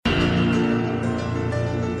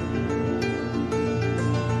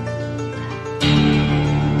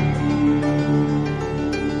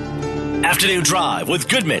Afternoon Drive with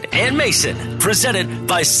Goodman and Mason, presented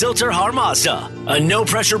by Silter-Har Mazda. A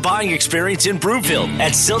no-pressure buying experience in Broomfield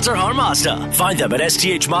at Silter-Har Mazda. Find them at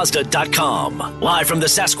sthmazda.com. Live from the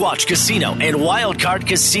Sasquatch Casino and Wildcard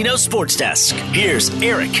Casino Sports Desk, here's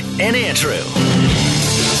Eric and Andrew.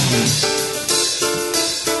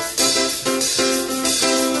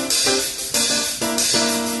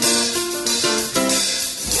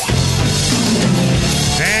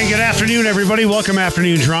 Good afternoon, everybody. Welcome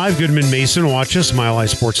Afternoon Drive. Goodman Mason. Watch us,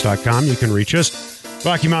 milehighsports.com. You can reach us.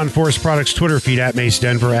 Rocky Mountain Forest Products Twitter feed at Mace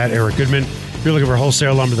Denver, at Eric Goodman. If you're looking for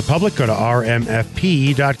wholesale lumber to the public, go to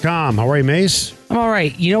rmfp.com. How are you, Mace? I'm all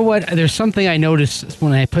right. You know what? There's something I noticed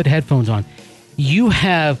when I put headphones on. You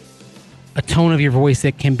have a tone of your voice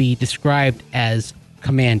that can be described as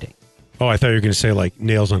commanding. Oh, I thought you were going to say like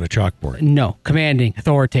nails on a chalkboard. No, commanding,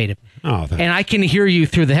 authoritative. Oh, and I can hear you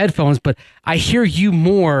through the headphones, but I hear you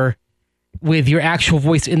more with your actual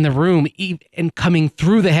voice in the room and coming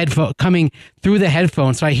through the headphones.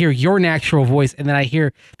 So I hear your natural voice, and then I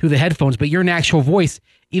hear through the headphones. But your natural voice,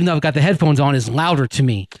 even though I've got the headphones on, is louder to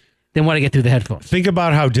me than what I get through the headphones. Think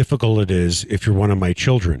about how difficult it is if you're one of my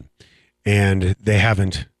children and they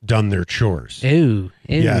haven't done their chores. Ooh.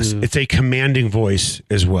 Yes, it's a commanding voice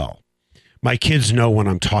as well. My kids know when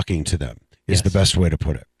I'm talking to them is the best way to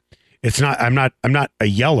put it. It's not. I'm not a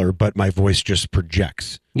yeller, but my voice just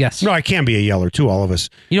projects. Yes. No, I can be a yeller too. All of us.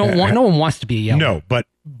 You don't want. No one wants to be a yeller. No,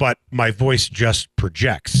 but my voice just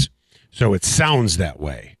projects, so it sounds that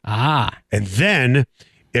way. Ah. And then,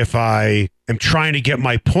 if I am trying to get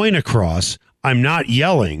my point across, I'm not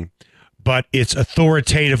yelling, but it's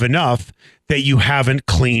authoritative enough that you haven't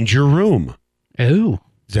cleaned your room. Ooh.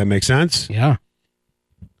 Does that make sense? Yeah.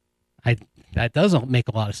 That doesn't make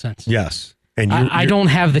a lot of sense. Yes. And I don't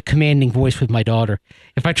have the commanding voice with my daughter.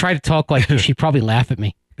 If I try to talk like she'd probably laugh at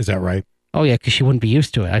me. Is that right? Oh, yeah, because she wouldn't be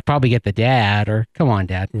used to it. I'd probably get the dad or, come on,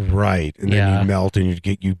 Dad. Right. And then you melt and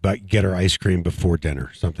you get her ice cream before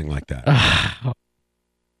dinner, something like that.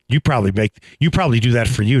 You probably do that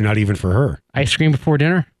for you, not even for her. Ice cream before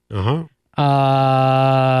dinner? Uh-huh.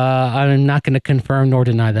 I'm not going to confirm nor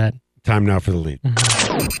deny that. Time now for the lead.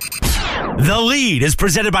 The Lead is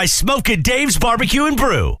presented by Smokin' Dave's Barbecue and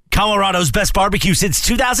Brew, Colorado's best barbecue since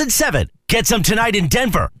 2007. Get some tonight in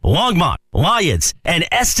Denver, Longmont, Lyons, and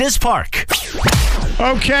Estes Park.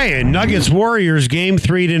 Okay, and Nuggets Warriors game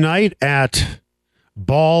 3 tonight at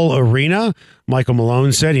Ball Arena. Michael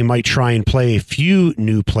Malone said he might try and play a few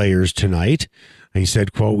new players tonight. He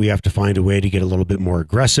said, quote, "We have to find a way to get a little bit more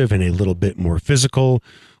aggressive and a little bit more physical."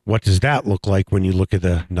 What does that look like when you look at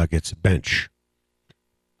the Nuggets bench?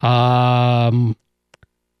 Zeke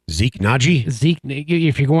Naji? Zeke,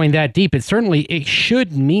 if you're going that deep, it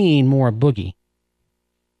should mean more Boogie.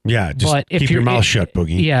 Yeah, just keep your mouth shut,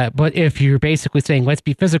 Boogie. Yeah, but if you're basically saying let's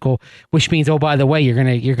be physical, which means, oh, by the way, you're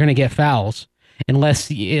gonna get fouls, unless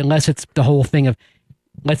it's the whole thing of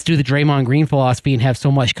let's do the Draymond Green philosophy and have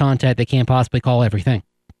so much contact they can't possibly call everything.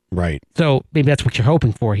 Right. So maybe that's what you're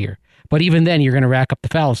hoping for here. But even then, you're going to rack up the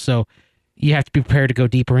fouls. So you have to be prepared to go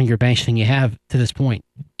deeper in your bench than you have to this point.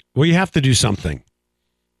 Well, you have to do something.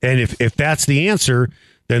 And if that's the answer,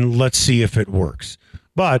 then let's see if it works.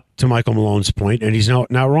 But to Michael Malone's point, and he's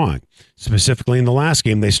not wrong, specifically in the last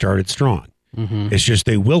game, they started strong. Mm-hmm. It's just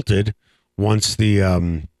they wilted once the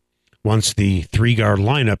 3-guard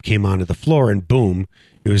lineup came onto the floor, and boom,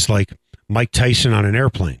 it was like Mike Tyson on an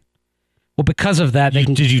airplane. Well, because of that,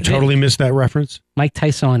 did you totally miss that reference? Mike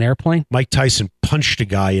Tyson on an airplane? Mike Tyson punched a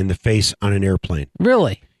guy in the face on an airplane.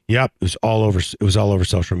 Really? Yep, it was all over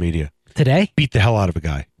social media. Today? Beat the hell out of a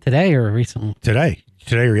guy. Today or recently? Today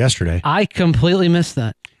or yesterday. I completely missed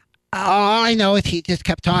that. All I know is he just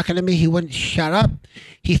kept talking to me. He wouldn't shut up.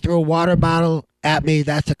 He threw a water bottle at me.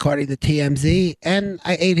 That's according to TMZ. And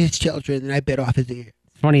I ate his children and I bit off his ear.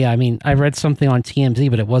 Funny, I mean, I read something on TMZ,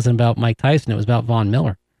 but it wasn't about Mike Tyson. It was about Von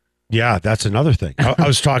Miller. Yeah, that's another thing. I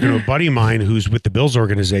was talking to a buddy of mine who's with the Bills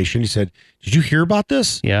organization. He said, "Did you hear about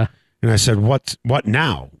this?" Yeah. And I said, "What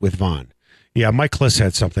now with Von?" Yeah, Mike Kliss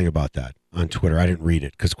had something about that on Twitter. I didn't read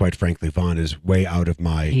it because, quite frankly, Von is way out of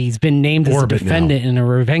my He's been named as a defendant in a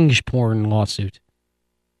revenge porn lawsuit.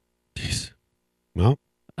 Jeez. Well.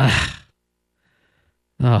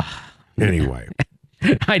 Anyway.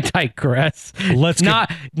 I digress. Let's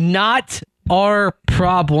not our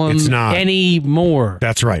problem anymore.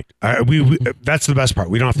 That's right. We that's the best part.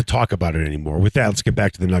 We don't have to talk about it anymore. With that, let's get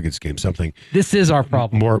back to the Nuggets game. Something this is our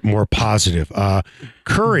problem. More positive.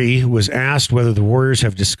 Curry was asked whether the Warriors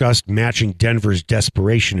have discussed matching Denver's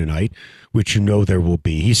desperation tonight, which you know there will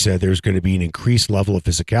be. He said there's going to be an increased level of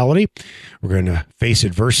physicality. We're going to face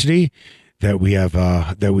adversity. that we have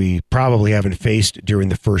that we probably haven't faced during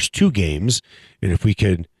the first two games. And if we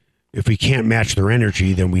can't match their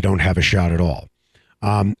energy, then we don't have a shot at all.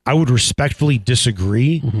 I would respectfully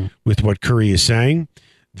disagree with what Curry is saying.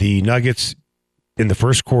 The Nuggets in the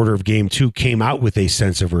first quarter of game 2 came out with a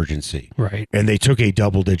sense of urgency. Right. And they took a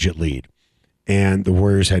double-digit lead. And the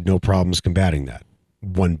Warriors had no problems combating that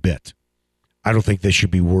one bit. I don't think they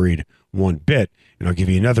should be worried one bit. And I'll give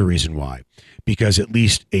you another reason why. Because at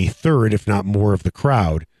least a third, if not more, of the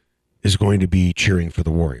crowd is going to be cheering for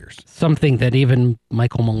the Warriors. Something that even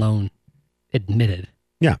Michael Malone admitted.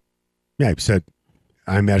 Yeah. Yeah, he said,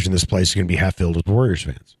 I imagine this place is going to be half filled with Warriors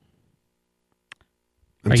fans.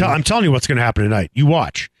 I'm telling you what's going to happen tonight. You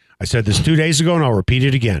watch. I said this 2 days ago, and I'll repeat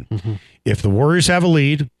it again. If the Warriors have a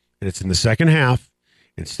lead, and it's in the second half,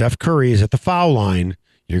 and Steph Curry is at the foul line,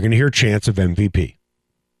 you're going to hear chants of MVP.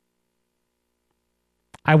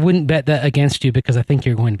 I wouldn't bet that against you because I think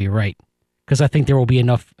you're going to be right. Because I think there will be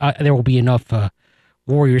enough.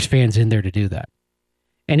 Warriors fans in there to do that.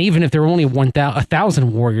 And even if there are only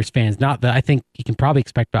 1,000 Warriors fans, not that I think you can probably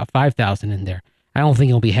expect about 5,000 in there. I don't think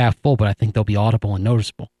it'll be half full, but I think they'll be audible and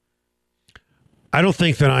noticeable. I don't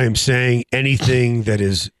think that I am saying anything that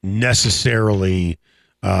is necessarily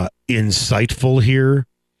insightful here,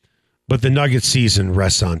 but the Nuggets season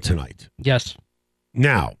rests on tonight. Yes.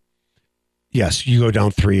 Now, yes, you go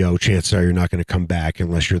down 3-0, chances are you're not going to come back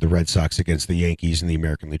unless you're the Red Sox against the Yankees in the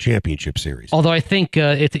American League Championship Series. Although I think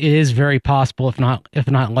it is very possible, if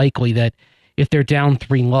not likely, that if they're down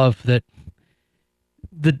 3-0, that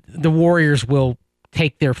the Warriors will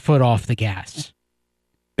take their foot off the gas.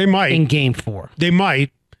 They might. In game 4. They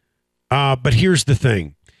might. But here's the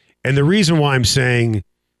thing. And the reason why I'm saying,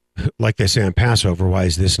 like they say on Passover, why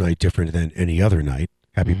is this night different than any other night?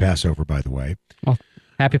 Happy Passover, by the way. Well,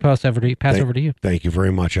 happy Passover to you. Thank you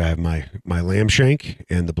very much. I have my lamb shank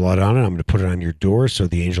and the blood on it. I'm going to put it on your door so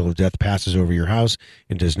the angel of death passes over your house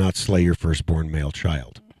and does not slay your firstborn male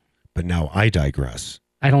child. But now I digress.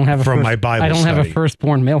 I don't have my Bible I don't study. have a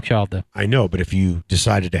firstborn male child, though. I know, but if you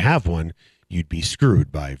decided to have one, you'd be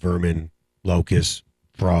screwed by vermin, locusts,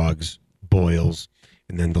 frogs, boils,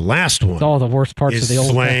 and then the last one. It's all the worst parts is of the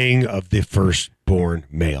Old slaying of the firstborn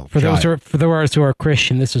male. For those who are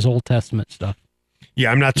Christian, this is Old Testament stuff.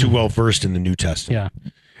 Yeah, I'm not too well versed in the New Testament.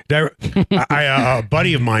 Yeah, a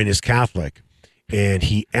buddy of mine is Catholic, and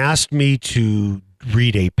he asked me to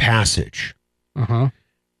read a passage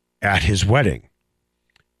at his wedding.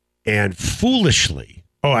 And foolishly,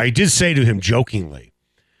 I did say to him jokingly,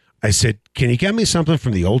 I said, "Can you get me something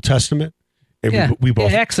from the Old Testament?" And we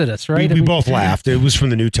both Exodus, right? We both laughed. It was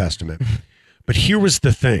from the New Testament. But here was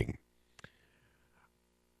the thing.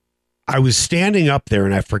 I was standing up there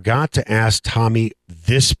and I forgot to ask Tommy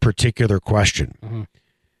this particular question.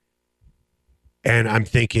 And I'm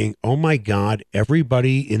thinking, oh my God,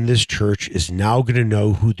 everybody in this church is now going to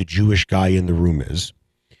know who the Jewish guy in the room is.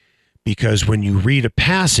 Because when you read a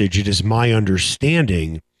passage, it is my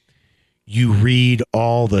understanding you read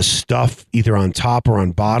all the stuff either on top or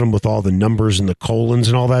on bottom with all the numbers and the colons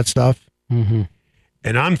and all that stuff. And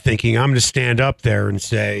I'm thinking I'm going to stand up there and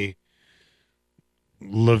say,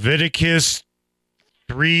 Leviticus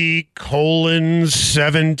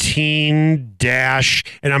 3:17 dash,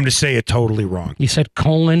 and I'm going to say it totally wrong. You said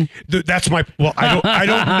colon? That's my, I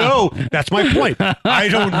don't know. That's my point. I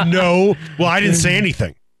don't know. Well, I didn't say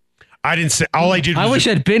anything. I didn't say, all I did was... I wish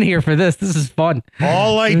I'd been here for this. This is fun.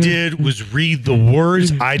 All I did was read the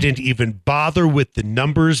words. I didn't even bother with the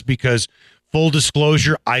numbers because, full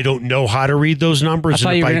disclosure, I don't know how to read those numbers.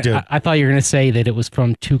 I thought you were going to say that it was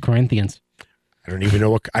from 2 Corinthians. I don't even know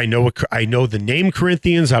what... I know the name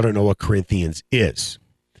Corinthians. I don't know what Corinthians is.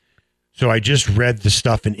 So I just read the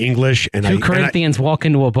stuff in English. And 2 Corinthians walk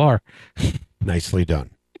into a bar. Nicely done.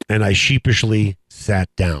 And I sheepishly sat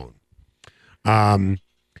down.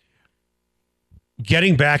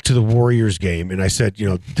 Getting back to the Warriors game, and I said,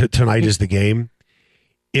 tonight is the game.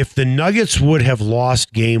 If the Nuggets would have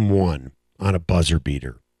lost game 1 on a buzzer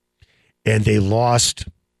beater, and they lost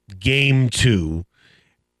game 2,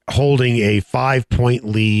 holding a 5-point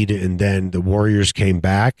lead, and then the Warriors came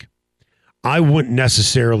back, I wouldn't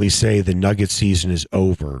necessarily say the Nuggets season is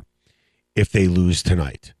over if they lose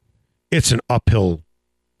tonight. It's an uphill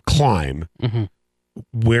climb,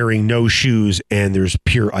 wearing no shoes, and there's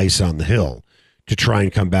pure ice on the hill to try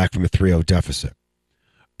and come back from a 3-0 deficit.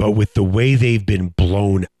 But with the way they've been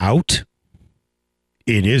blown out,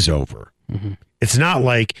 it is over. It's not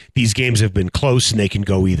like these games have been close and they can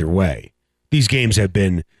go either way. These games have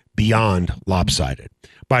been beyond lopsided.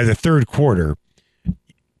 By the third quarter,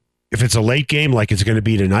 if it's a late game like it's going to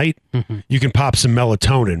be tonight, you can pop some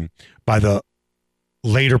melatonin. By the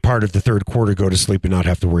later part of the third quarter, go to sleep and not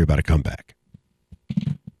have to worry about a comeback.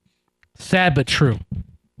 Sad but true.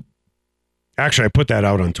 Actually, I put that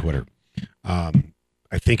out on Twitter.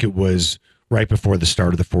 I think it was right before the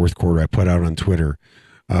start of the fourth quarter. I put out on Twitter,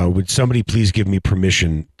 would somebody please give me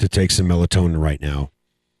permission to take some melatonin right now?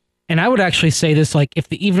 And I would actually say this, like,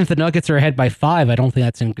 even if the Nuggets are ahead by 5, I don't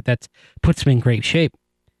think that puts them in great shape.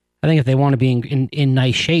 I think if they want to be in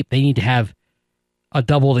nice shape, they need to have a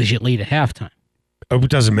double-digit lead at halftime. It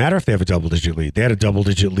doesn't matter if they have a double-digit lead. They had a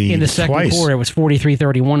double-digit lead in the second twice. quarter. It was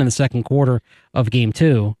 43-31 in the second quarter of Game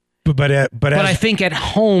 2. But I think at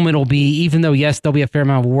home it'll be, even though, yes, there'll be a fair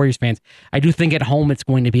amount of Warriors fans, I do think at home it's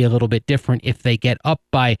going to be a little bit different if they get up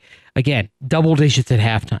by, again, double digits at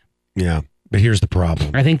halftime. Yeah, but here's the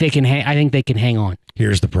problem. I think they can hang on.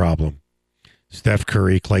 Here's the problem. Steph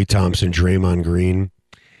Curry, Klay Thompson, Draymond Green,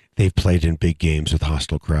 they've played in big games with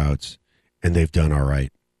hostile crowds, and they've done all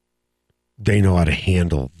right. They know how to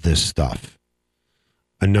handle this stuff.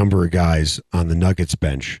 A number of guys on the Nuggets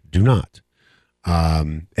bench do not.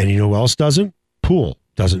 And you know who else doesn't? Poole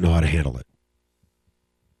doesn't know how to handle it.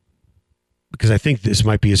 Because I think this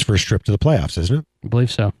might be his first trip to the playoffs, isn't it? I believe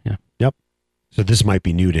so, yeah. Yep. So this might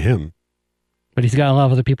be new to him. But he's got a lot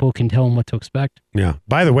of other people who can tell him what to expect. Yeah.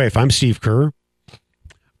 By the way, if I'm Steve Kerr,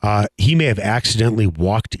 he may have accidentally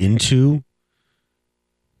walked into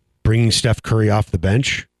bringing Steph Curry off the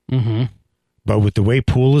bench. Mm-hmm. But with the way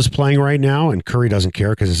Poole is playing right now, and Curry doesn't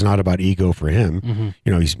care because it's not about ego for him. Mm-hmm.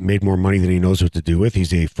 You know, he's made more money than he knows what to do with.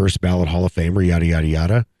 He's a first ballot Hall of Famer, yada, yada,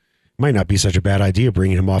 yada. Might not be such a bad idea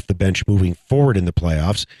bringing him off the bench moving forward in the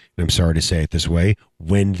playoffs. And I'm sorry to say it this way,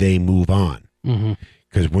 when they move on. Mm-hmm.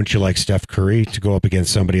 Because wouldn't you like Steph Curry to go up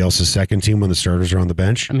against somebody else's second team when the starters are on the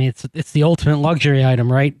bench? I mean, it's the ultimate luxury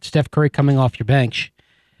item, right? Steph Curry coming off your bench.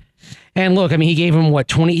 And look, I mean, he gave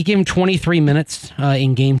him 23 minutes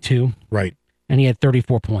in Game 2. Right. And he had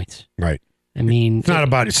 34 points. Right. I mean, it's not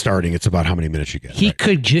about it starting. It's about how many minutes you get. He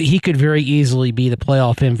could very easily be the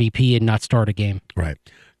playoff MVP and not start a game. Right.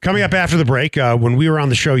 Coming up after the break, when we were on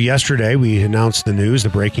the show yesterday, we announced the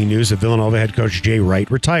breaking news that Villanova head coach Jay Wright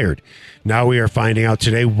retired. Now we are finding out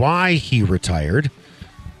today why he retired.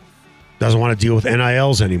 Doesn't want to deal with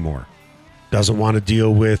NILs anymore. Doesn't want to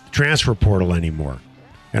deal with transfer portal anymore.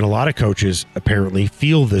 And a lot of coaches apparently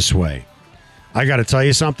feel this way. I got to tell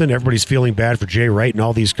you something. Everybody's feeling bad for Jay Wright and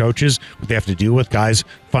all these coaches, what they have to deal with, guys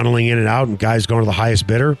funneling in and out and guys going to the highest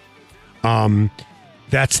bidder.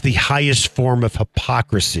 That's the highest form of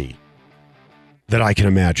hypocrisy that I can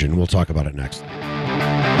imagine. We'll talk about it next.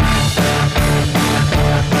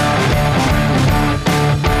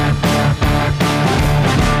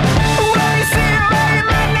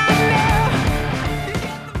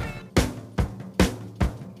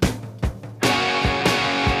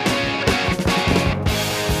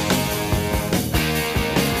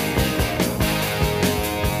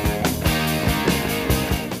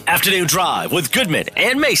 Afternoon Drive with Goodman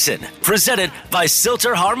and Mason, presented by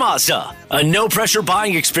Silter Har Mazda. A no-pressure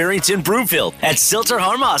buying experience in Broomfield at Silter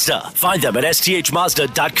Har Mazda. Find them at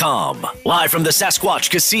sthmazda.com. Live from the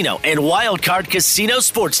Sasquatch Casino and Wildcard Casino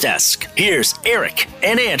Sports Desk, here's Eric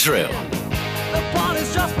and Andrew.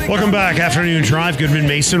 Welcome back. Afternoon Drive, Goodman,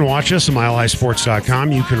 Mason. Watch us at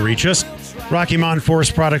milehighsports.com. You can reach us. Rocky Mountain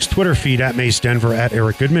Forest Products Twitter feed at Mace Denver at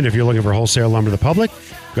Eric Goodman. If you're looking for wholesale lumber to the public,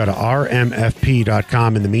 go to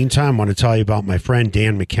rmfp.com. In the meantime, I want to tell you about my friend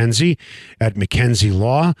Dan McKenzie at McKenzie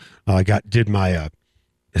Law. I did my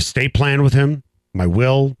estate plan with him, my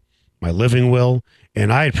will, my living will,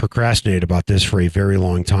 and I had procrastinated about this for a very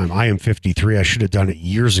long time. I am 53. I should have done it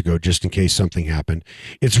years ago just in case something happened.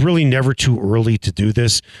 It's really never too early to do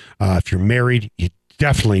this. If you're married, you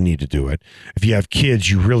definitely need to do it. If you have kids,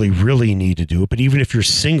 you really, really need to do it. But even if you're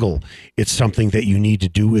single, it's something that you need to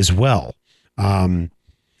do as well.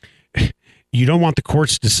 You don't want the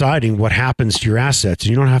courts deciding what happens to your assets.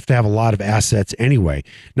 You don't have to have a lot of assets anyway.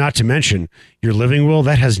 Not to mention your living will,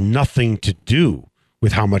 that has nothing to do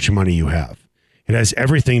with how much money you have. It has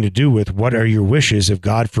everything to do with what are your wishes if,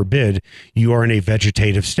 God forbid, you are in a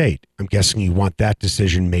vegetative state. I'm guessing you want that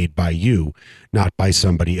decision made by you, not by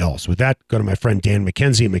somebody else. With that, go to my friend Dan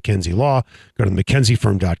McKenzie at McKenzie Law. Go to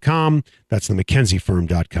themckenziefirm.com. That's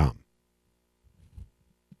themckenziefirm.com.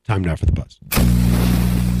 Time now for the buzz.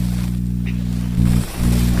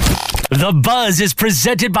 The Buzz is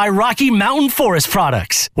presented by Rocky Mountain Forest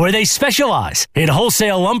Products, where they specialize in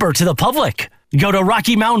wholesale lumber to the public. Go to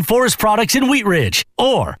Rocky Mountain Forest Products in Wheat Ridge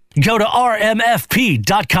or go to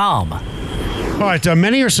rmfp.com. All right,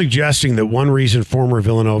 many are suggesting that one reason former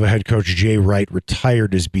Villanova head coach Jay Wright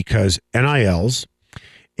retired is because NILs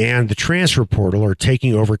and the transfer portal are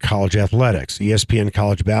taking over college athletics. ESPN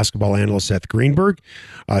college basketball analyst Seth Greenberg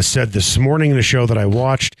said this morning in a show that I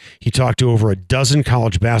watched, he talked to over a dozen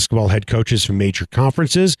college basketball head coaches from major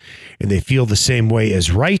conferences, and they feel the same way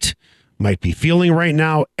as Wright might be feeling right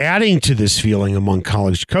now. Adding to this feeling among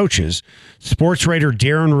college coaches, sports writer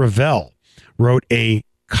Darren Ravel wrote a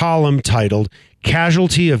column titled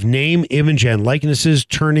 "Casualty of Name, Image, and Likenesses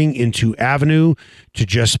Turning into Avenue to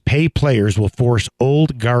Just Pay Players Will Force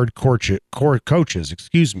Old Guard coaches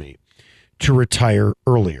to retire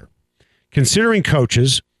earlier." Considering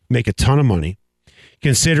coaches make a ton of money,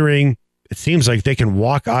 considering it seems like they can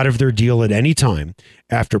walk out of their deal at any time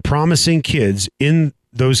after promising kids in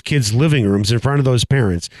those kids' living rooms in front of those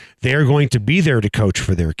parents, they are going to be there to coach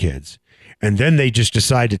for their kids. And then they just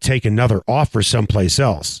decide to take another offer someplace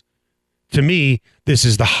else. To me, this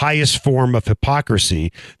is the highest form of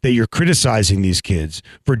hypocrisy, that you're criticizing these kids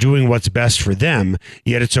for doing what's best for them,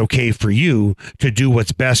 yet it's okay for you to do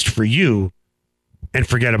what's best for you and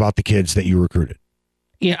forget about the kids that you recruited.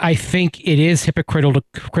 Yeah, I think it is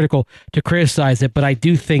hypocritical to criticize it, but I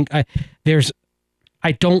do think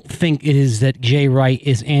I don't think it is that Jay Wright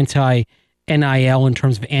is anti-NIL in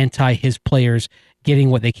terms of anti his players getting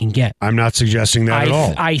what they can get. I'm not suggesting that at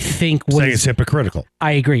all. I think it's hypocritical.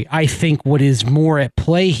 I agree. I think what is more at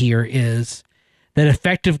play here is that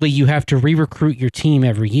effectively you have to re-recruit your team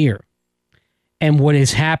every year. And what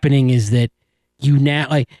is happening is that you now,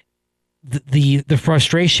 like, the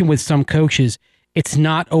frustration with some coaches, it's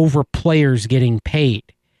not over players getting paid.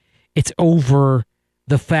 It's over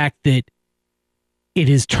the fact that it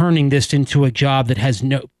is turning this into a job that has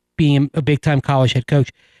being a big-time college head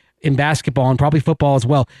coach in basketball and probably football as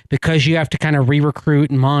well, because you have to kind of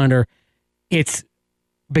re-recruit and monitor. It's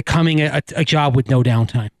becoming a job with no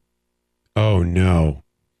downtime. Oh, no.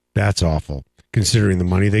 That's awful. Considering the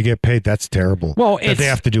money they get paid, that's terrible. Well, that they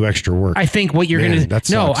have to do extra work. I think what you're going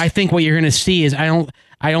to I think what you're going to see is I don't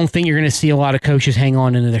think you're going to see a lot of coaches hang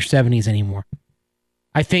on into their 70s anymore.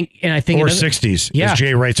 I think or 60s. Yeah, as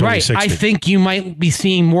Jay Wright's right. only 60. I think you might be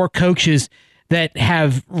seeing more coaches that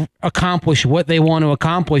have accomplished what they want to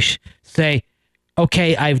accomplish say,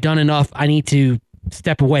 okay, I've done enough. I need to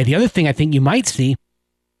step away. The other thing I think you might see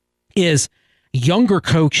is younger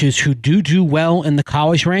coaches who do well in the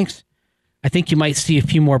college ranks. I think you might see a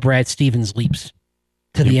few more Brad Stevens leaps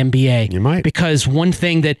to the NBA. You might. Because one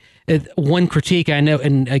critique I know,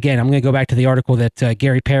 and again, I'm going to go back to the article that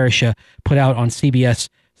Gary Parrish put out on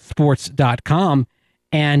CBSSports.com,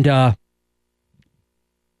 and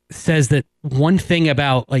says that one thing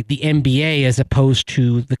about like the NBA as opposed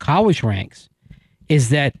to the college ranks is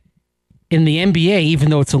that in the NBA, even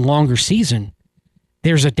though it's a longer season,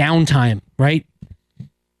 there's a downtime, right?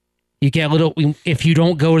 You get a little, if you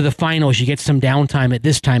don't go to the finals, you get some downtime at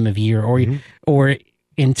this time of year or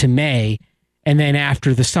into May, and then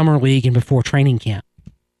after the summer league and before training camp.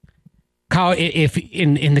 If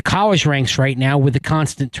in the college ranks right now with the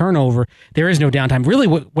constant turnover, there is no downtime. Really,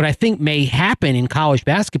 what I think may happen in college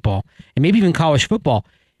basketball and maybe even college football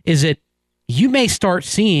is that you may start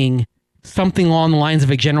seeing something along the lines of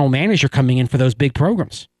a general manager coming in for those big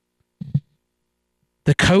programs.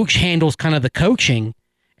 The coach handles kind of the coaching,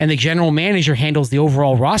 and the general manager handles the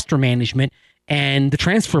overall roster management and the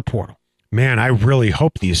transfer portal. Man, I really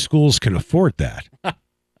hope these schools can afford that.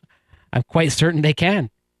 I'm quite certain they can.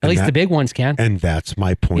 At least the big ones can. And that's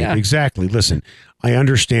my point. Yeah. Exactly. Listen, I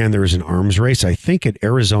understand there is an arms race. I think at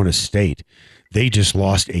Arizona State, they just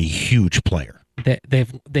lost a huge player.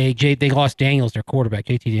 They lost Daniels, their quarterback,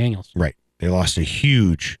 JT Daniels. Right. They lost a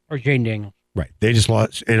huge... Or Jaden Daniels. Right. They just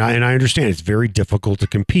lost, and I understand it's very difficult to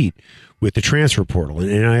compete with the transfer portal and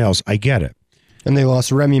NILs. I get it. And they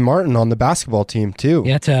lost Remy Martin on the basketball team, too.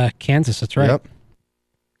 Yeah, to Kansas. That's right. Yep.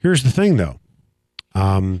 Here's the thing, though.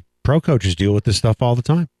 Pro coaches deal with this stuff all the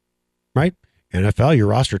time, right? NFL, your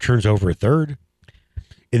roster turns over a third.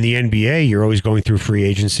 In the NBA, you're always going through free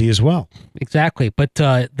agency as well. Exactly. But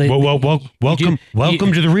welcome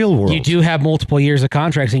to the real world. You do have multiple years of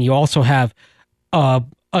contracts, and you also have a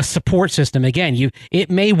support system. Again,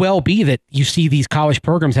 it may well be that you see these college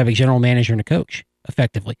programs have a general manager and a coach,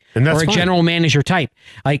 effectively, and that's or a fine. General manager type,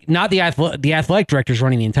 like not the athletic directors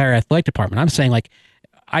running the entire athletic department. I'm saying, like,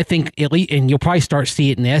 I think at least, and you'll probably start to see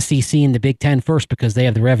it in the SEC and the Big Ten first because they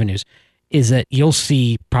have the revenues. Is that you'll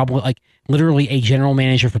see probably like literally a general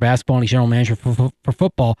manager for basketball and a general manager for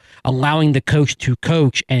football, allowing the coach to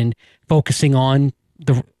coach and focusing on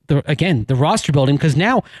the roster building, because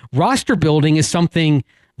now roster building is something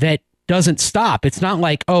that doesn't stop. It's not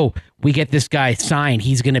like, oh, we get this guy signed,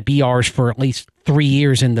 he's going to be ours for at least 3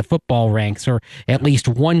 years in the football ranks, or at least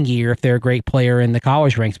 1 year if they're a great player in the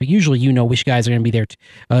college ranks. But usually, which guys are going to be there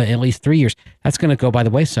at least 3 years. That's going to go by the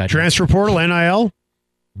wayside. Transfer portal, NIL,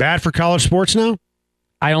 bad for college sports now?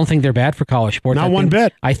 I don't think they're bad for college sports. Not one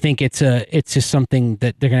bit. I think it's just something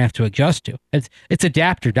that they're going to have to adjust to. It's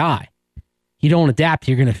adapt or die. You don't adapt,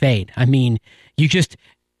 you're going to fade. I mean,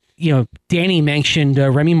 Danny mentioned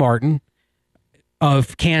Remy Martin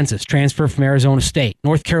of Kansas, transfer from Arizona State.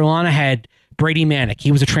 North Carolina had Brady Manick.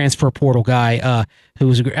 He was a transfer portal guy who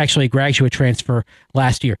was actually a graduate transfer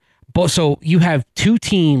last year. So you have two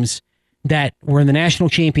teams that were in the national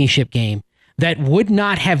championship game that would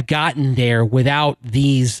not have gotten there without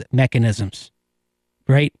these mechanisms,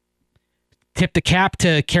 right? Tip the cap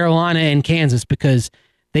to Carolina and Kansas because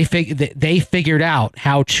they figured out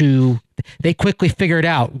they quickly figured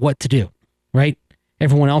out what to do, right?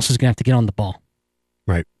 Everyone else is going to have to get on the ball.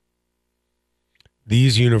 Right.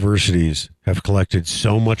 These universities have collected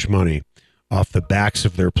so much money off the backs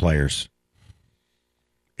of their players.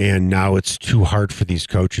 And now it's too hard for these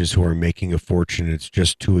coaches who are making a fortune. It's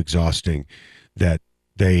just too exhausting that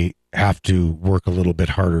they have to work a little bit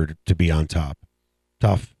harder to be on top.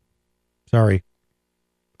 Tough. Sorry.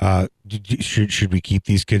 Should we keep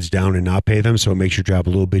these kids down and not pay them so it makes your job a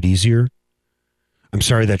little bit easier? I'm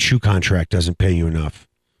sorry that shoe contract doesn't pay you enough.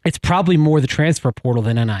 It's probably more the transfer portal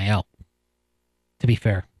than NIL, to be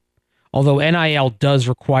fair. Although NIL does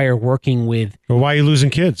require working with... Well, why are you losing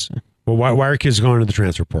kids? Well, why are kids going to the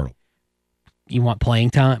transfer portal? You want playing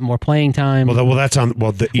time, more playing time. Well, that's on...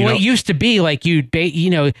 It used to be like If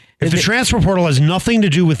the transfer portal has nothing to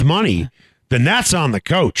do with money, then that's on the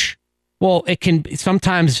coach. Well, it can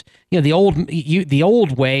sometimes, the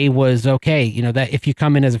old way was okay, that if you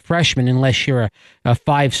come in as a freshman, unless you're a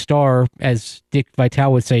 5-star, as Dick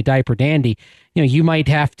Vitale would say, diaper dandy, you might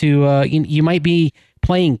have to, you might be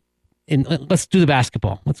playing let's do the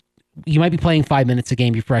basketball. You might be playing 5 minutes a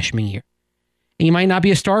game your freshman year. And you might not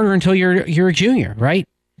be a starter until you're a junior, right?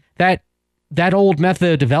 That old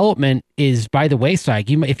method of development is by the wayside.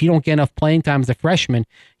 If you don't get enough playing time as a freshman,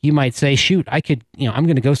 you might say, shoot, I'm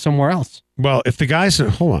going to go somewhere else. Well, if the guy's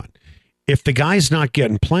not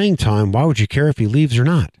getting playing time, why would you care if he leaves or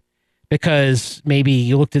not? Because maybe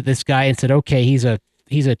you looked at this guy and said, okay, he's a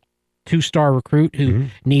 2-star recruit who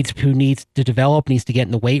needs to develop, needs to get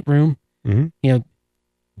in the weight room. Mm-hmm.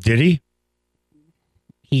 Did he?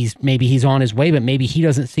 He's on his way, but maybe he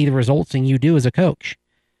doesn't see the results and you do as a coach.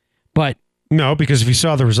 But no, because if he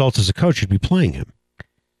saw the results as a coach, you'd be playing him.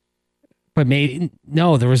 But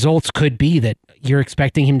the results could be that you're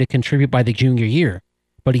expecting him to contribute by the junior year,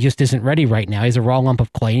 but he just isn't ready right now. He's a raw lump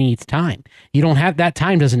of clay and he needs time. You don't have that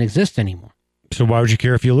time, doesn't exist anymore. So why would you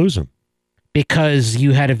care if you lose him? Because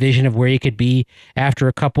you had a vision of where you could be after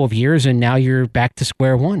a couple of years and now you're back to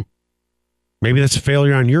square one. Maybe that's a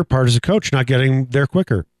failure on your part as a coach, not getting there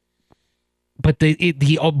quicker. But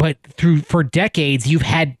for decades, you've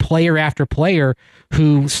had player after player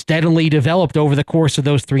who steadily developed over the course of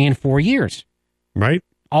those 3 and 4 years. Right.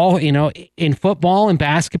 All, in football and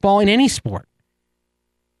basketball, in any sport.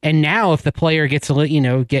 And now if the player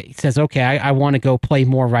says, okay, I want to go play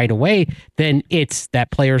more right away, then it's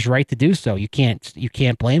that player's right to do so. You can't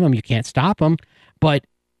blame him. You can't stop him. But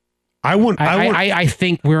I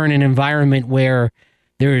think we're in an environment where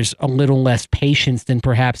there's a little less patience than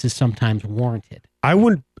perhaps is sometimes warranted.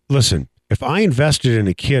 Listen, if I invested in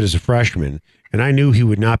a kid as a freshman and I knew he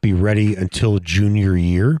would not be ready until junior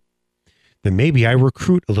year, then maybe I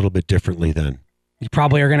recruit a little bit differently then. You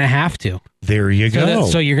probably are going to have to. There you go.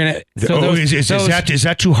 So you're going to... Is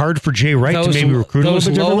that too hard for Jay Wright to maybe recruit a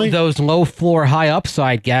little bit differently? Those low floor, high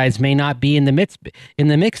upside guys may not be in the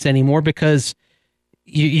mix anymore because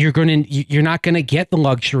you're not going to get the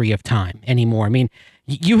luxury of time anymore. I mean,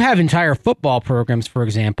 you have entire football programs, for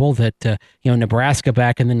example, that Nebraska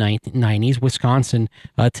back in the 90s, Wisconsin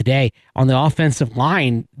today, on the offensive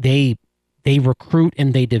line, they recruit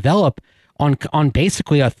and they develop on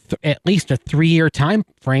basically at least a 3-year time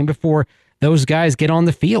frame before those guys get on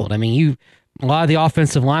the field. I mean, a lot of the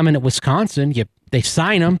offensive linemen at Wisconsin, they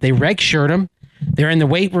sign them, they redshirt them. They're in the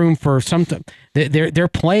weight room for some time. They're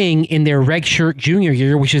playing in their redshirt junior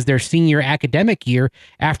year, which is their senior academic year,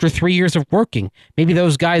 after 3 years of working. Maybe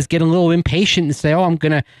those guys get a little impatient and say, "Oh,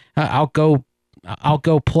 I'll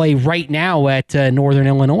go play right now at Northern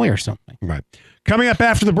Illinois or something." Right. Coming up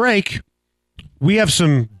after the break, we have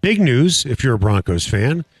some big news. If you're a Broncos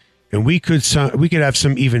fan, and we could have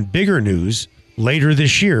some even bigger news later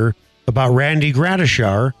this year about Randy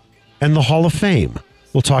Gradishar and the Hall of Fame.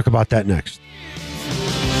 We'll talk about that next.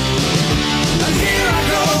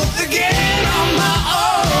 Again on my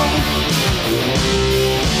own,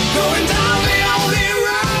 going down the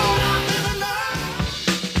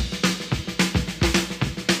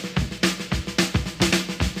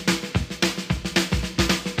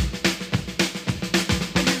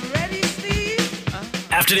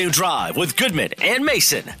Afternoon Drive with Goodman and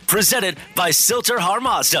Mason, presented by Silter Har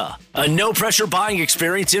Mazda. A no-pressure buying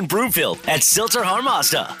experience in Broomfield at Silter Har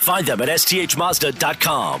Mazda. Find them at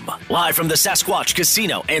sthmazda.com. Live from the Sasquatch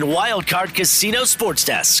Casino and Wildcard Casino Sports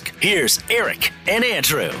Desk, here's Eric and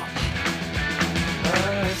Andrew.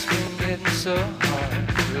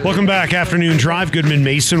 Welcome back. Afternoon Drive. Goodman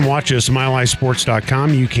Mason. Watch us,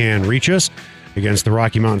 milehighsports.com. You can reach us against the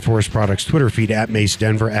Rocky Mountain Forest Products Twitter feed at Mace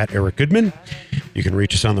Denver at Eric Goodman. You can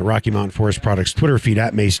reach us on the Rocky Mountain Forest Products Twitter feed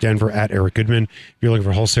at Mace Denver at Eric Goodman. If you're looking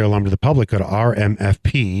for wholesale lumber to the public, go to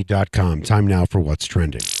rmfp.com. Time now for What's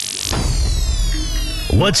Trending.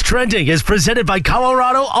 What's Trending is presented by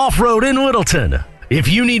Colorado Off-Road in Littleton. If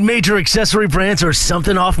you need major accessory brands or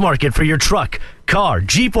something off-market for your truck, car,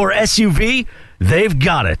 Jeep, or SUV, they've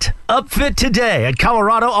got it. Upfit today at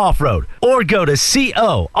Colorado Off-Road or go to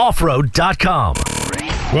cooffroad.com.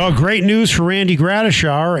 Well, great news for Randy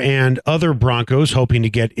Gradishar and other Broncos hoping to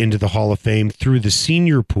get into the Hall of Fame through the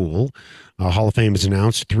senior pool. Hall of Fame has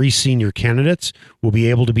announced 3 senior candidates will be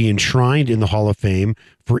able to be enshrined in the Hall of Fame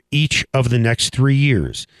for each of the next 3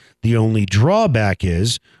 years. The only drawback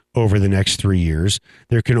is, over the next 3 years,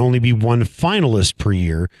 there can only be one finalist per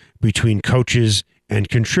year between coaches and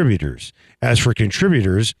contributors. As for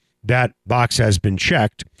contributors, that box has been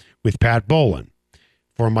checked with Pat Bowlen.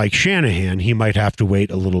 For Mike Shanahan, he might have to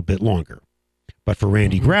wait a little bit longer. But for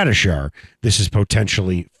Randy Gradishar, this is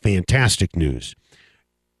potentially fantastic news.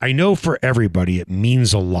 I know for everybody it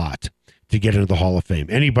means a lot to get into the Hall of Fame.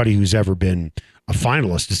 Anybody who's ever been a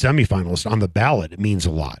finalist, a semifinalist on the ballot, it means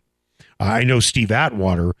a lot. I know Steve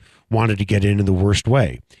Atwater wanted to get in the worst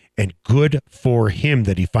way, and good for him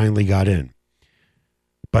that he finally got in.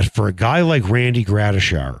 But for a guy like Randy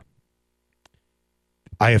Gradishar,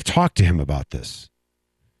 I have talked to him about this.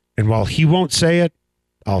 And while he won't say it,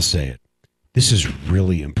 I'll say it. This is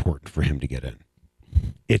really important for him to get in.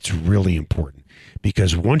 It's really important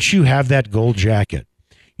because once you have that gold jacket,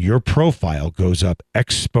 your profile goes up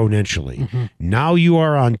exponentially. Mm-hmm. Now you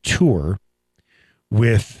are on tour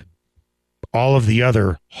with all of the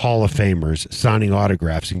other Hall of Famers signing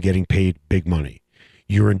autographs and getting paid big money.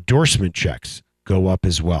 Your endorsement checks go up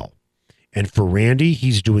as well. And for Randy,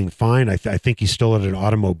 he's doing fine. I think he's still at an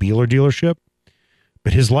automobile dealership,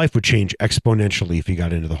 but his life would change exponentially if he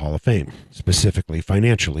got into the Hall of Fame, specifically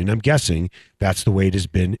financially. And I'm guessing that's the way it has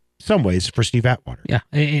been, in some ways, for Steve Atwater. Yeah,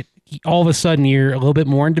 all of a sudden you're a little bit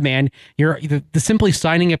more in demand. The simply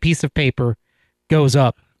signing a piece of paper goes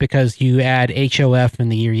up because you add HOF in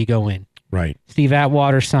the year you go in. Right. Steve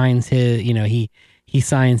Atwater signs his, he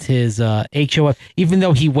signs his HOF, even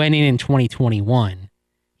though he went in 2021.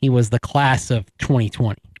 He was the class of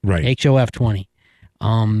 2020. Right. HOF 20.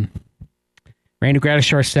 Randy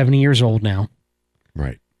Gradishar is 70 years old now.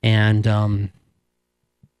 Right. And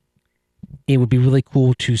it would be really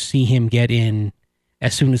cool to see him get in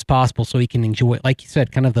as soon as possible so he can enjoy, like you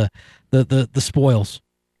said, kind of the spoils.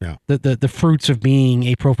 Yeah. The fruits of being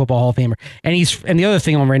a Pro Football Hall of Famer. And the other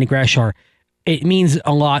thing on Randy Gradishar, it means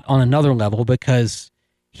a lot on another level because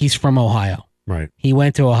he's from Ohio. Right. He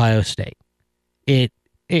went to Ohio State.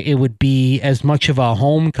 It would be as much of a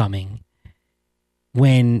homecoming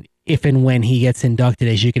if and when he gets inducted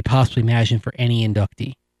as you could possibly imagine for any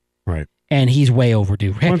inductee. Right. And he's way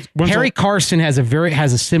overdue. Harry Carson has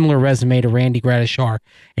a similar resume to Randy Gradishar,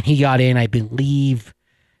 and he got in, I believe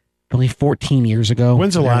 14 years ago.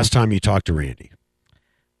 When's the last time you talked to Randy?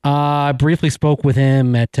 I briefly spoke with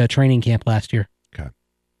him at training camp last year. Okay.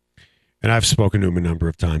 And I've spoken to him a number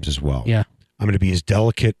of times as well. Yeah. I'm going to be as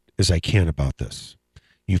delicate as I can about this.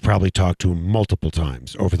 You've probably talked to him multiple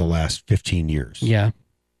times over the last 15 years. Yeah.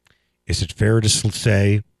 Is it fair to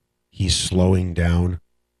say he's slowing down?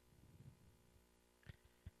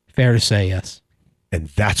 Fair to say, yes. And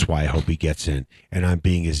that's why I hope he gets in. And I'm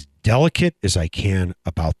being as delicate as I can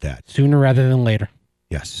about that. Sooner rather than later.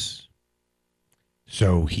 Yes.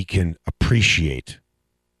 So he can appreciate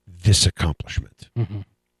this accomplishment. Mm-hmm.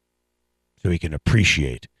 So he can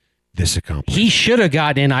appreciate this accomplishment. He should have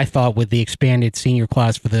gotten in, I thought, with the expanded senior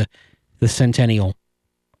class for the centennial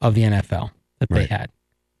of the NFL that they had.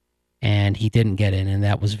 And he didn't get in, and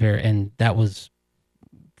that was for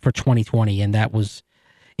 2020, and it was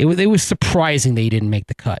surprising that he didn't make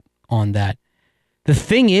the cut on that. The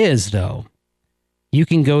thing is, though, you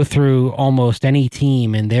can go through almost any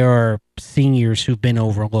team, and there are seniors who've been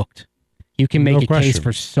overlooked. You can make case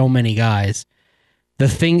for so many guys.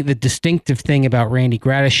 The distinctive thing about Randy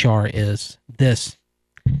Gradishar is this.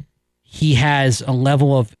 He has a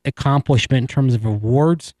level of accomplishment in terms of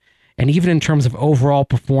awards and even in terms of overall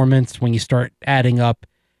performance when you start adding up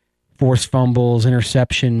forced fumbles,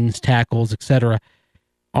 interceptions, tackles, etc.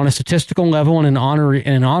 on a statistical level and an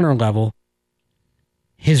honor level,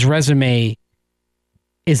 his resume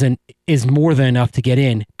is more than enough to get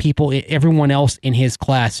in. Everyone else in his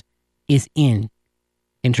class is in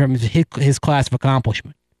terms of his class of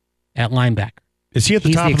accomplishment at linebacker. Is he at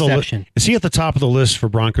the top of the list? Is he at the top of the list for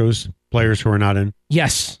Broncos players who are not in?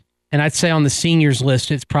 Yes. And I'd say on the seniors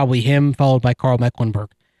list, it's probably him, followed by Karl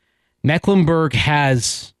Mecklenburg. Mecklenburg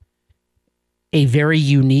has a very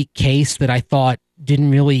unique case that I thought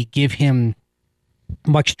didn't really give him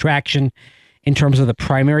much traction in terms of the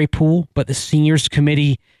primary pool, but the seniors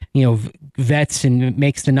committee, vets and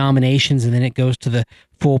makes the nominations, and then it goes to the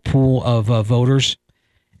full pool of voters.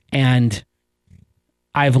 And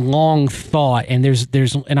I've long thought, and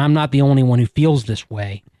and I'm not the only one who feels this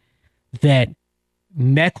way, that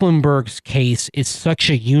Mecklenburg's case is such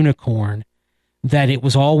a unicorn that it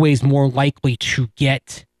was always more likely to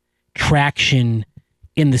get traction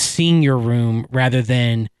in the senior room rather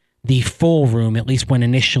than the full room, at least when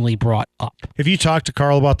initially brought up. Have you talked to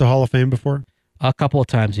Karl about the Hall of Fame before? A couple of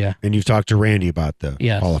times, yeah. And you've talked to Randy about the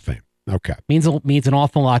Hall of Fame. Okay. Means an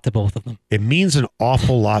awful lot to both of them. It means an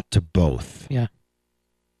awful lot to both. Yeah.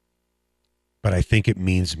 But I think it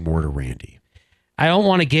means more to Randy. I don't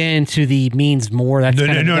want to get into the means more. That's no.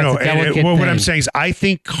 What I'm thing. saying is I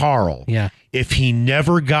think Karl, if he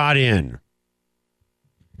never got in,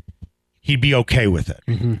 he'd be okay with it.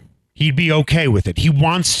 Mm-hmm. He'd be okay with it. He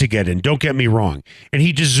wants to get in. Don't get me wrong. And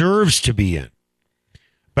he deserves to be in.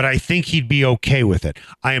 But I think he'd be okay with it.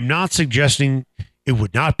 I am not suggesting it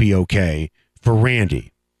would not be okay for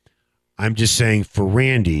Randy. I'm just saying for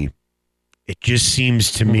Randy, it just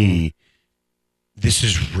seems to me this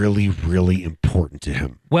is really, really important to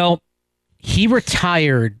him. Well, he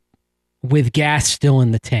retired with gas still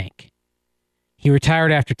in the tank. He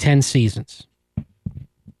retired after 10 seasons.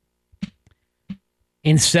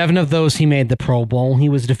 In 7 of those, he made the Pro Bowl. He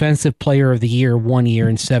was Defensive Player of the Year 1 year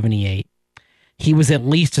in 78. He was at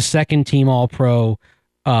least a second-team All-Pro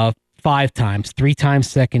 5 times, 3 times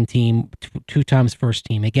second team, 2 times first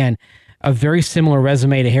team. Again, a very similar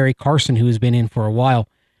resume to Harry Carson, who has been in for a while.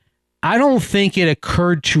 I don't think it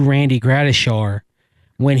occurred to Randy Gradishar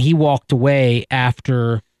when he walked away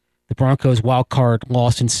after the Broncos wild card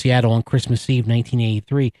loss in Seattle on Christmas Eve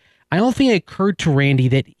 1983. I don't think it occurred to Randy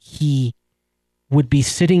that he would be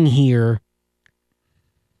sitting here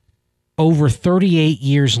over 38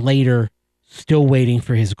 years later still waiting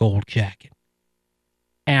for his gold jacket.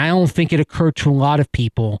 And I don't think it occurred to a lot of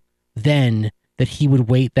people then that he would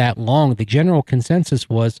wait that long. The general consensus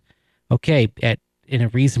was, okay, in a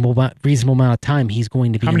reasonable amount of time, he's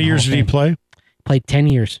going to be. How many years did he play? Played 10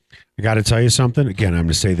 years. I got to tell you something. Again, I'm going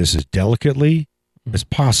to say this as delicately as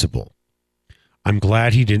possible. I'm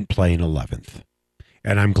glad he didn't play an 11th.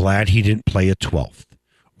 And I'm glad he didn't play a 12th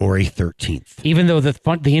or a 13th. Even though the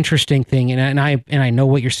interesting thing, and I know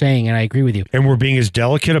what you're saying, and I agree with you. And we're being as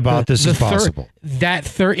delicate about this as possible.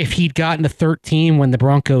 If he'd gotten to 13 when the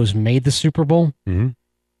Broncos made the Super Bowl,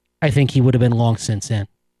 I think he would have been long since in.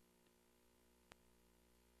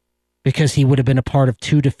 Because he would have been a part of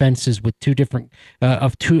 2 defenses with 2 different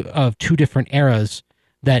two different eras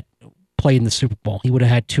that played in the Super Bowl. He would have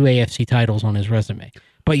had 2 AFC titles on his resume.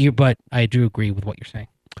 But I do agree with what you're saying.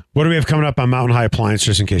 What do we have coming up on Mountain High Appliance,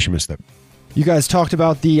 just in case you missed it? You guys talked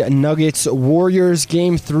about the Nuggets-Warriors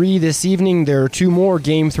Game 3 this evening. There are 2 more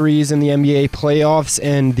Game 3s in the NBA playoffs,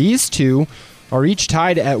 and these 2 are each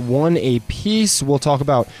tied at 1 apiece. We'll talk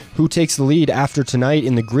about who takes the lead after tonight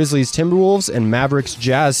in the Grizlies Timberwolves and Mavericks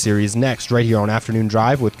Jazz series next, right here on Afternoon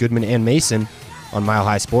Drive with Goodman and Mason on Mile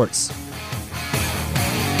High Sports.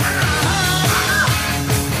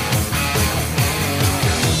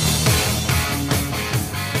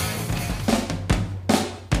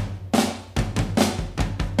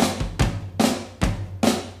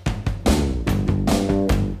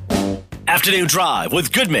 Afternoon Drive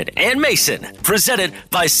with Goodman and Mason, presented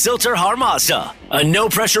by Silter Har Mazda. A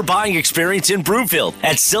no-pressure buying experience in Broomfield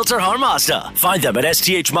at Silter Har Mazda. Find them at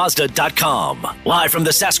sthmazda.com. Live from the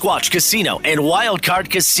Sasquatch Casino and Wildcard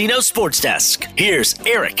Casino Sports Desk, here's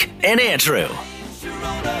Eric and Andrew.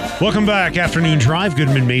 Welcome back. Afternoon Drive.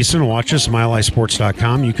 Goodman Mason. Watch us,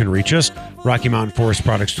 milehighsports.com. You can reach us. Rocky Mountain Forest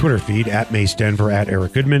Products Twitter feed, at Mace Denver, at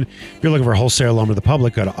Eric Goodman. If you're looking for wholesale loan to the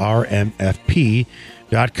public, go to rmfp.com.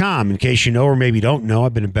 In case you know or maybe don't know,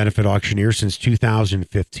 I've been a benefit auctioneer since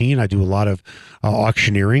 2015. I do a lot of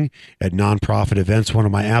auctioneering at nonprofit events. One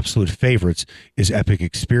of my absolute favorites is Epic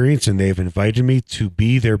Experience, and they've invited me to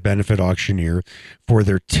be their benefit auctioneer for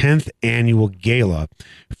their 10th annual gala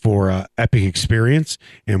for Epic Experience,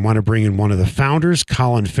 and want to bring in one of the founders,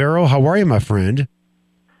 Colin Farrow. How are you, my friend?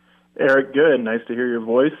 Eric, good. Nice to hear your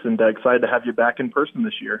voice, and excited to have you back in person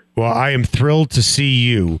this year. Well, I am thrilled to see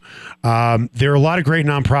you. There are a lot of great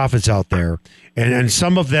nonprofits out there, and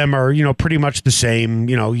some of them are, pretty much the same.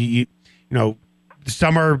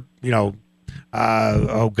 Some are,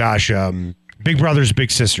 Big Brothers,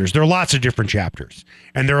 Big Sisters. There are lots of different chapters,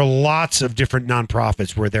 and there are lots of different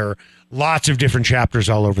nonprofits where there are lots of different chapters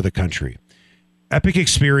all over the country. Epic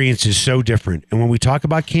Experience is so different, and when we talk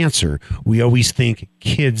about cancer, we always think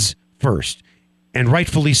kids first, and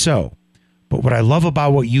rightfully so. But what I love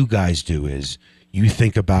about what you guys do is you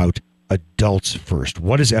think about adults first.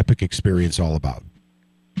 What is Epic Experience all about?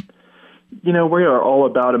 We are all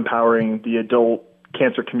about empowering the adult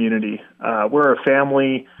cancer community. We're a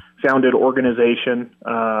family-founded organization,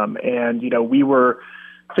 and we were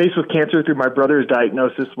faced with cancer through my brother's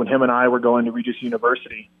diagnosis when him and I were going to Regis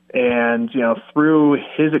University. And, through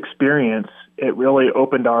his experience, it really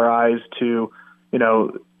opened our eyes to,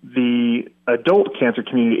 the adult cancer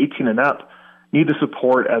community, 18 and up, need the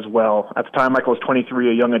support as well. At the time, Michael was 23,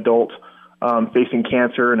 a young adult facing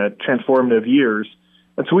cancer in a transformative years.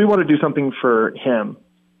 And so we want to do something for him.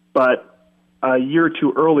 But a year or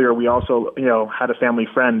two earlier, we also, had a family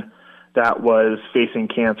friend that was facing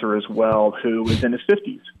cancer as well, who was in his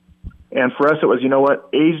 50s. And for us, it was,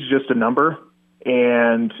 age is just a number.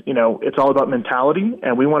 And, it's all about mentality.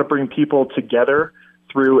 And we want to bring people together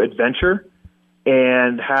through adventure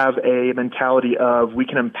and have a mentality of we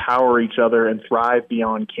can empower each other and thrive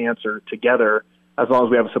beyond cancer together as long as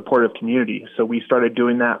we have a supportive community. So we started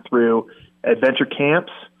doing that through adventure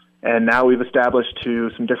camps, and now we've established to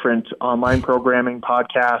some different online programming,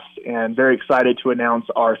 podcasts, and very excited to announce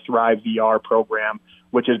our Thrive VR program,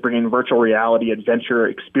 which is bringing virtual reality adventure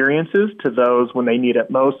experiences to those when they need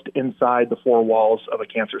it most inside the four walls of a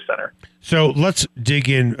cancer center. So let's dig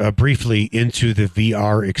in briefly into the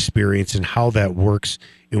VR experience and how that works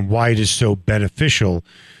and why it is so beneficial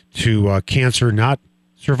to cancer, not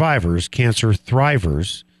survivors, cancer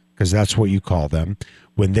thrivers, because that's what you call them,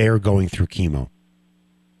 when they are going through chemo.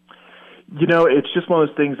 It's just one of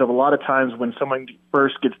those things of a lot of times when someone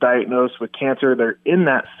first gets diagnosed with cancer, they're in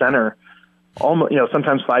that center almost,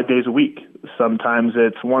 sometimes 5 days a week. Sometimes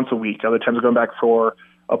it's once a week. Other times they're going back for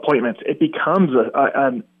appointments. It becomes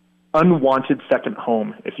an unwanted second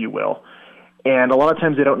home, if you will. And a lot of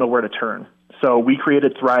times they don't know where to turn. So we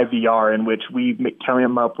created Thrive VR, in which we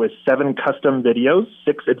came up with 7 custom videos,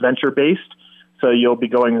 6 adventure-based. So you'll be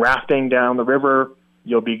going rafting down the river.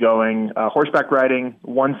 You'll be going horseback riding,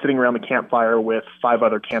 1 sitting around the campfire with 5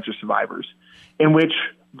 other cancer survivors, in which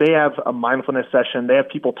they have a mindfulness session. They have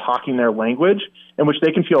people talking their language, in which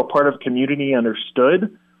they can feel a part of community,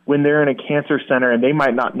 understood. When they're in a cancer center and they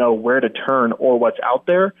might not know where to turn or what's out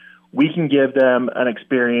there, we can give them an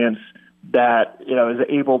experience that is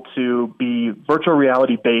able to be virtual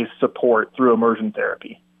reality-based support through immersion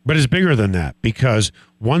therapy. But it's bigger than that, because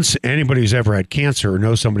once anybody who's ever had cancer or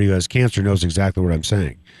knows somebody who has cancer knows exactly what I'm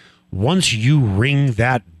saying. Once you ring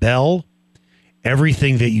that bell,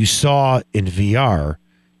 everything that you saw in VR,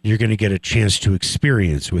 you're going to get a chance to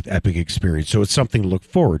experience with Epic Experience. So it's something to look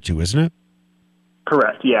forward to, isn't it?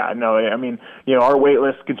 Correct. Yeah. No, I mean, our wait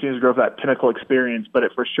list continues to grow for that pinnacle experience, but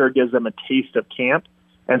it for sure gives them a taste of camp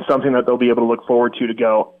and something that they'll be able to look forward to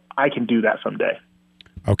go, I can do that someday.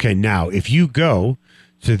 Okay. Now, if you go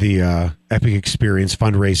to the Epic Experience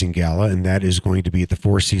fundraising gala, and that is going to be at the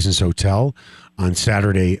Four Seasons Hotel on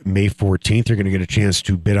Saturday, May 14th. You're going to get a chance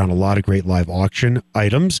to bid on a lot of great live auction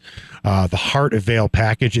items. The Heart of Vale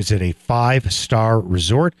package is at a 5-star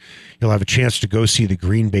resort. You'll have a chance to go see the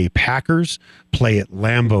Green Bay Packers play at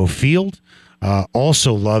Lambeau Field.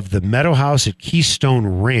 Also love the Meadow House at Keystone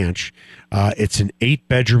Ranch. It's an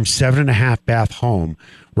 8-bedroom, 7.5-bath home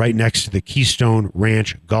right next to the Keystone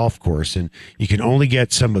Ranch Golf Course. And you can only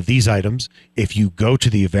get some of these items if you go to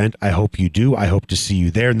the event. I hope you do. I hope to see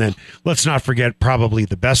you there. And then let's not forget probably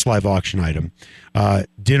the best live auction item,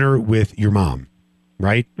 dinner with your mom.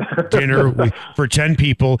 Right? Dinner for 10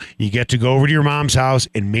 people. You get to go over to your mom's house,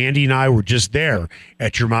 and Mandy and I were just there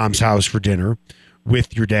at your mom's house for dinner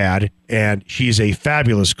with your dad, and she's a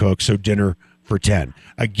fabulous cook, so dinner for 10.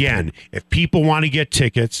 Again, if people want to get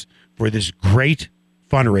tickets for this great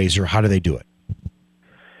fundraiser, how do they do it?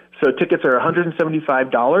 So tickets are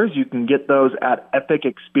 $175. You can get those at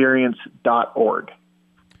epicexperience.org.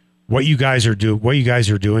 What you guys are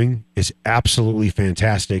doing is absolutely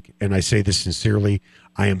fantastic, and I say this sincerely.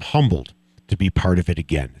 I am humbled to be part of it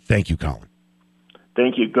again. Thank you, Colin.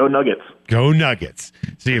 Thank you. Go Nuggets. Go Nuggets.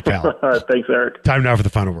 See you, pal. All right, thanks, Eric. Time now for the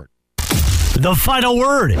final word. The final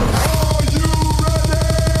word.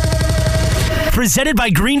 Presented by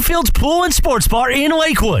Greenfield's Pool and Sports Bar in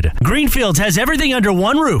Lakewood. Greenfield's has everything under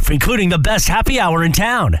one roof, including the best happy hour in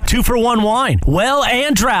town. 2-for-1 wine, well,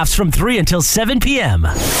 and drafts from 3 until 7 p.m.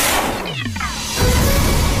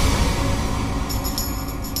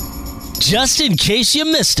 Just in case you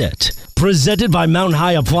missed it. Presented by Mountain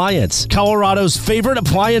High Appliance, Colorado's favorite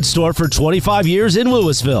appliance store for 25 years in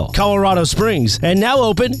Louisville, Colorado Springs, and now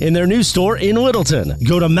open in their new store in Littleton.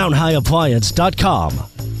 Go to mountainhighappliance.com.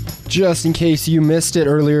 Just in case you missed it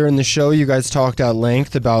earlier in the show, you guys talked at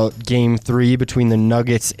length about Game 3 between the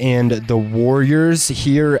Nuggets and the Warriors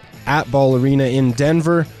here at Ball Arena in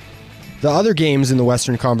Denver. The other games in the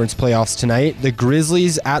Western Conference playoffs tonight, the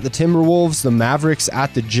Grizzlies at the Timberwolves, the Mavericks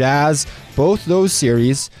at the Jazz, both those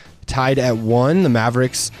series tied at 1. The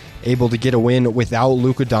Mavericks able to get a win without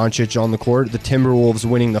Luka Doncic on the court. The Timberwolves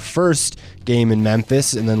winning the first game in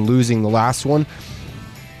Memphis and then losing the last one.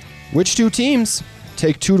 Which two teams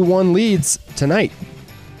take 2-1 leads tonight?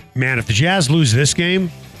 Man, if the Jazz lose this game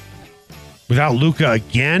without Luka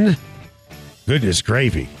again, goodness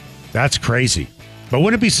gravy. That's crazy. But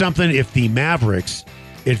wouldn't it be something if the Mavericks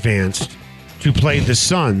advanced to play the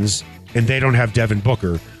Suns and they don't have Devin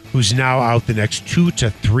Booker, who's now out the next 2 to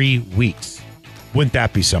 3 weeks? Wouldn't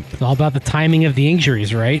that be something? It's all about the timing of the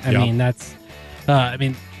injuries, right? I mean, that's.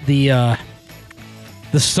 The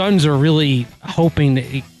Suns are really hoping that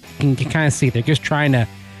you can kind of see they're just trying to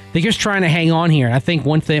hang on here. And I think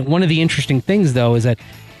one of the interesting things though is that,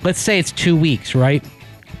 let's say it's 2 weeks, right?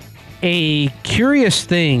 A curious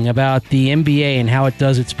thing about the NBA and how it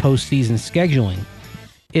does its postseason scheduling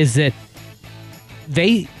is that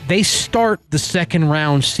they start the second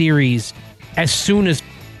round series as soon as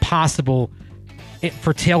possible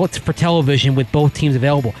for television with both teams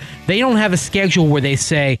available. They don't have a schedule where they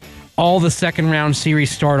say all the second round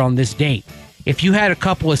series start on this date. If you had a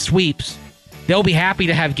couple of sweeps, they'll be happy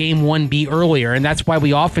to have game 1 be earlier, and that's why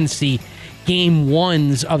we often see game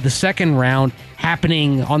 1s of the second round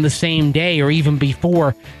happening on the same day or even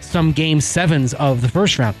before some game 7s of the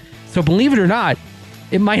first round. So believe it or not,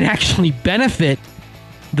 it might actually benefit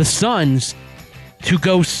the Suns to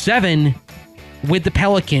go 7 with the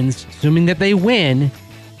Pelicans, assuming that they win,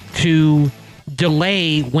 to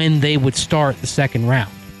delay when they would start the second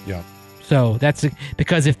round. Yeah. So that's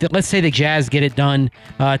because let's say the Jazz get it done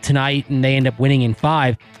tonight and they end up winning in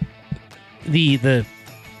 5, the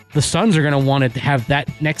Suns are going to want to have that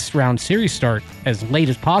next round series start as late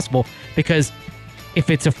as possible, because if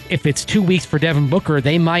it's 2 weeks for Devin Booker,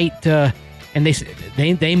 they might and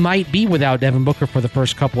they might be without Devin Booker for the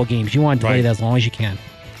first couple of games. You want to delay that as long as you can.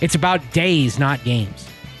 It's about days, not games.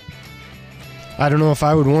 I don't know if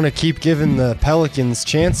I would want to keep giving the Pelicans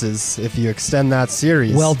chances if you extend that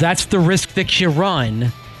series. Well, that's the risk that you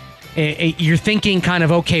run. You're thinking kind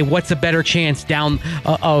of, okay, what's a better chance down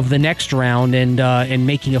of the next round and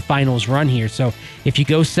making a finals run here? So if you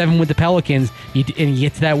go 7 with the Pelicans and you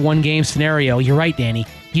get to that 1 game scenario, you're right, Danny.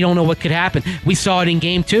 You don't know what could happen. We saw it in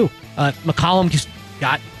game 2. McCollum just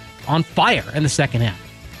got on fire in the second half.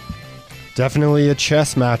 Definitely a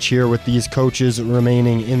chess match here with these coaches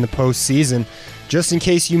remaining in the postseason. Just in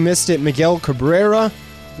case you missed it, Miguel Cabrera,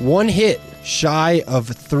 1 hit shy of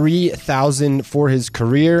 3,000 for his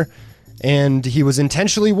career, and he was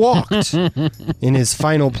intentionally walked in his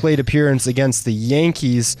final plate appearance against the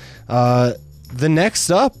Yankees. The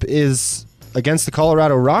next up is against the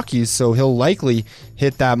Colorado Rockies, so he'll likely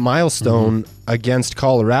hit that milestone against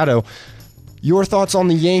Colorado. Your thoughts on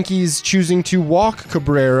the Yankees choosing to walk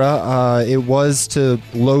Cabrera? It was to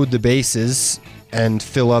load the bases and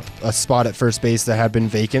fill up a spot at first base that had been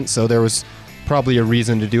vacant, so there was probably a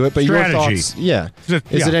reason to do it. But strategy. Your thoughts? Yeah.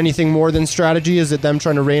 Is it anything more than strategy? Is it them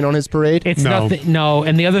trying to rain on his parade? It's nothing. No,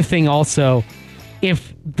 and the other thing also,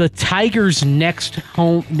 if the Tigers' next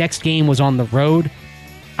game was on the road,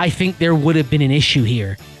 I think there would have been an issue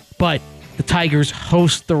here. But the Tigers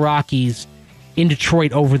host the Rockies in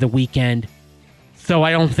Detroit over the weekend. So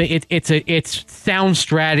I don't think it's sound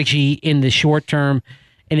strategy in the short term,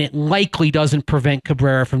 and it likely doesn't prevent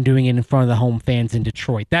Cabrera from doing it in front of the home fans in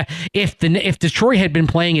Detroit. That if Detroit had been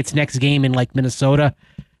playing its next game in like Minnesota,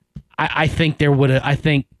 I think there would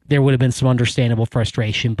have been some understandable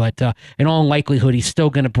frustration. But in all likelihood, he's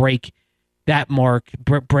still going to break that mark,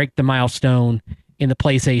 break the milestone in the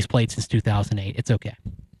place that he's played since 2008. It's okay.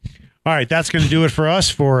 All right, that's going to do it for us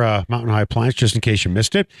for Mountain High Appliance. Just in case you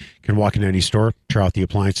missed it, you can walk into any store, try out the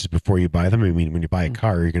appliances before you buy them. I mean, when you buy a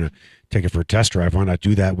car, you're going to take it for a test drive. Why not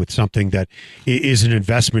do that with something that is an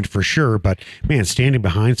investment for sure? But, man, standing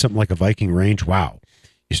behind something like a Viking range, wow.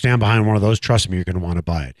 You stand behind one of those, trust me, you're going to want to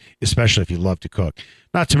buy it, especially if you love to cook.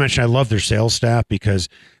 Not to mention, I love their sales staff because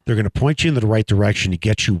they're going to point you in the right direction to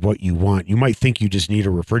get you what you want. You might think you just need a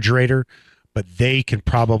refrigerator, but they can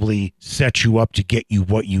probably set you up to get you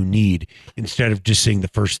what you need instead of just seeing the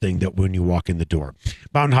first thing that when you walk in the door.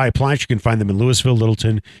 Mountain High Appliance, you can find them in Louisville,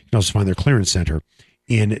 Littleton. You can also find their clearance center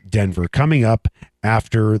in Denver. Coming up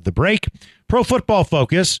after the break, Pro Football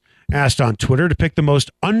Focus asked on Twitter to pick the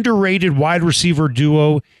most underrated wide receiver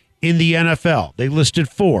duo in the NFL. They listed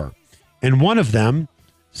 4, and one of them,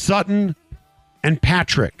 Sutton and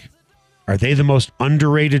Patrick. Are they the most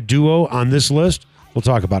underrated duo on this list? We'll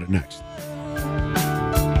talk about it next.